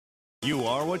You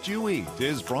Are What You Eat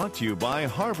is brought to you by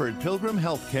Harvard Pilgrim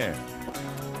Healthcare.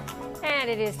 And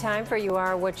it is time for You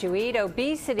Are What You Eat.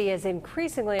 Obesity is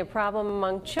increasingly a problem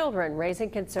among children,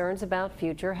 raising concerns about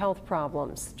future health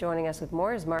problems. Joining us with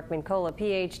more is Mark Mincolla,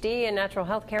 Ph.D. and natural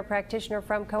health care practitioner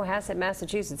from Cohasset,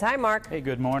 Massachusetts. Hi, Mark. Hey,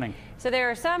 good morning. So there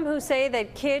are some who say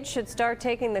that kids should start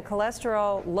taking the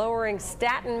cholesterol-lowering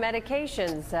statin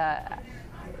medications.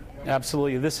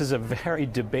 Absolutely. This is a very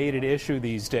debated issue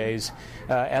these days,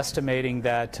 estimating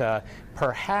that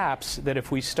perhaps that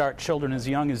if we start children as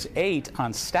young as 8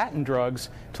 on statin drugs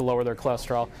to lower their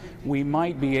cholesterol, we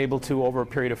might be able to, over a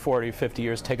period of 40 or 50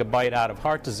 years, take a bite out of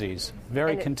heart disease.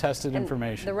 Very contested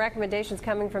information. The recommendations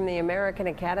coming from the American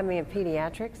Academy of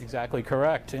Pediatrics? Exactly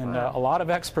correct. And a lot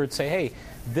of experts say, hey,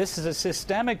 this is a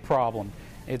systemic problem.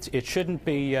 It shouldn't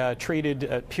be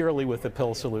treated purely with a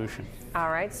pill solution. All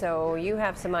right, so you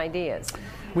have some ideas.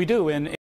 We do.